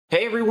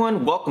Hey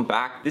everyone, welcome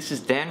back. This is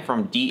Dan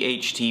from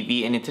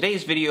DHTV, and in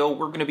today's video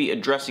we're going to be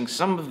addressing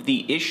some of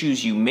the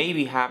issues you may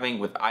be having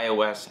with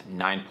iOS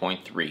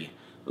 9.3.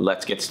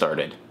 Let's get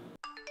started.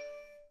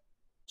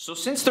 So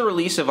since the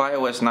release of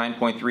iOS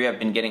 9.3, I've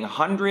been getting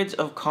hundreds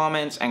of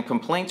comments and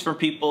complaints from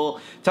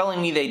people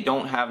telling me they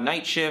don't have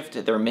night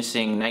shift, they're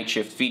missing night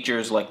shift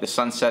features like the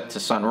sunset to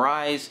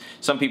sunrise.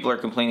 Some people are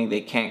complaining they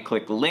can't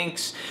click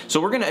links.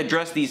 So we're going to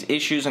address these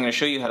issues. I'm going to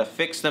show you how to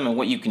fix them and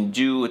what you can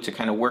do to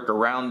kind of work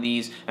around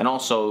these, and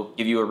also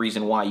give you a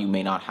reason why you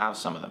may not have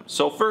some of them.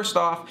 So first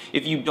off,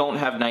 if you don't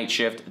have night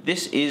shift,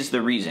 this is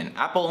the reason.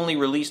 Apple only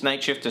released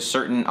night shift to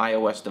certain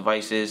iOS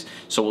devices,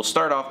 so we'll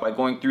start off by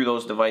going through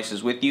those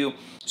devices with you.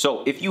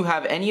 So if you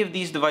have any of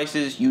these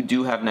devices, you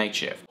do have night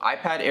shift.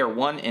 iPad Air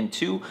 1 and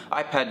 2,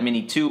 iPad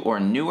Mini 2 or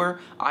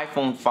newer,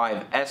 iPhone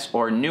 5S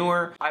or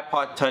newer,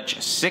 iPod Touch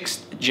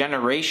 6th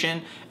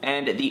generation,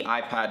 and the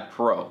iPad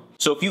Pro.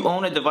 So if you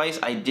own a device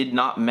I did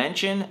not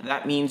mention,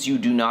 that means you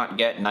do not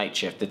get night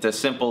shift. It's as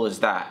simple as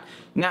that.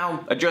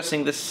 Now,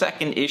 addressing the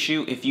second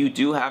issue, if you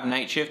do have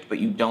night shift but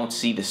you don't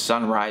see the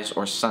sunrise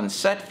or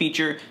sunset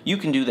feature, you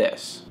can do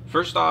this.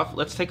 First off,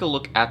 let's take a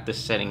look at the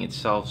setting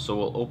itself. So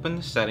we'll open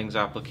the settings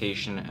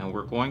application and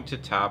we're going to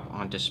tap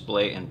on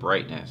display and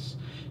brightness.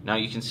 Now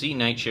you can see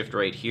night shift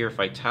right here.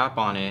 If I tap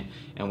on it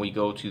and we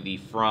go to the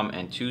from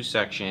and to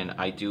section,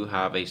 I do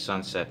have a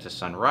sunset to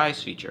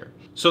sunrise feature.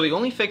 So the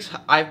only fix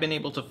I've been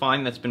able to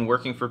find that's been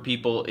working for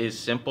people is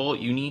simple.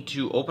 You need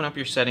to open up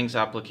your settings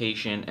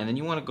application and then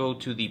you want to go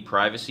to the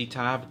privacy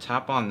tab,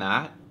 tap on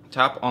that,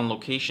 tap on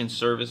location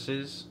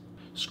services,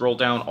 scroll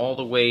down all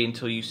the way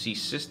until you see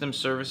system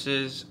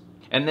services.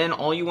 And then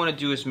all you want to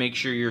do is make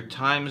sure your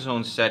time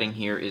zone setting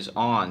here is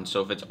on.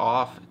 So if it's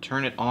off,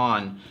 turn it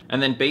on.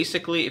 And then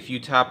basically if you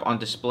tap on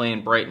display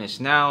and brightness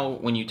now,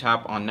 when you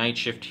tap on night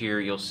shift here,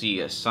 you'll see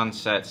a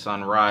sunset,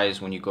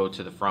 sunrise when you go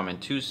to the from and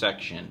to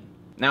section.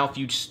 Now if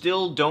you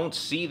still don't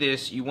see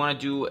this, you want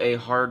to do a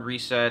hard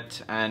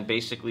reset, and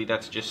basically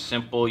that's just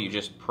simple. You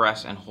just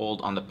press and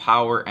hold on the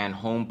power and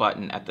home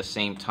button at the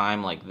same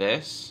time like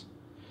this,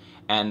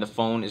 and the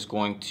phone is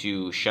going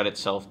to shut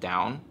itself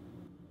down.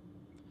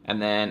 And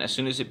then as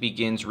soon as it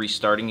begins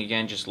restarting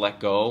again, just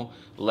let go,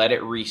 let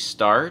it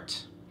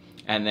restart.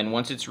 And then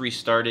once it's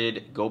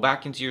restarted, go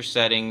back into your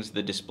settings,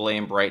 the display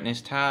and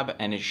brightness tab,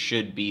 and it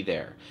should be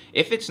there.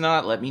 If it's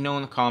not, let me know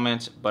in the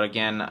comments. But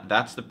again,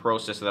 that's the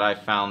process that I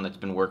found that's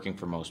been working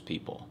for most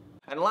people.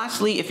 And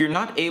lastly, if you're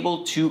not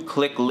able to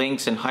click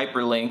links and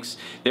hyperlinks,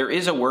 there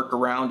is a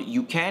workaround.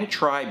 You can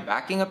try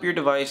backing up your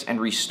device and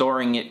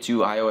restoring it to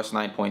iOS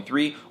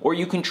 9.3, or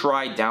you can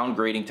try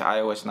downgrading to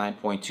iOS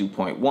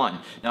 9.2.1. Now,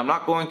 I'm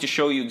not going to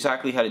show you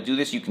exactly how to do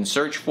this. You can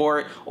search for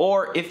it,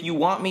 or if you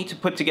want me to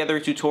put together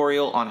a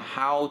tutorial on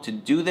how to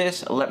do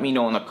this, let me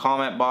know in the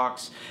comment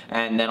box,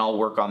 and then I'll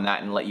work on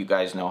that and let you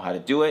guys know how to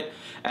do it.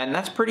 And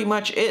that's pretty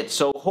much it.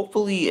 So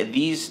hopefully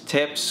these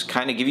tips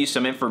kind of give you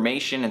some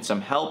information and some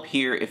help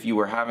here if you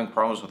were having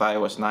problems with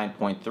iOS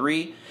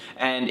 9.3.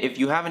 And if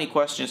you have any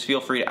questions, feel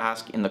free to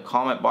ask in the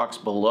comment box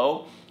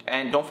below.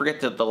 And don't forget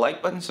to hit the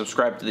like button,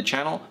 subscribe to the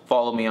channel,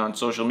 follow me on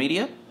social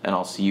media, and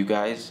I'll see you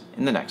guys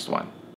in the next one.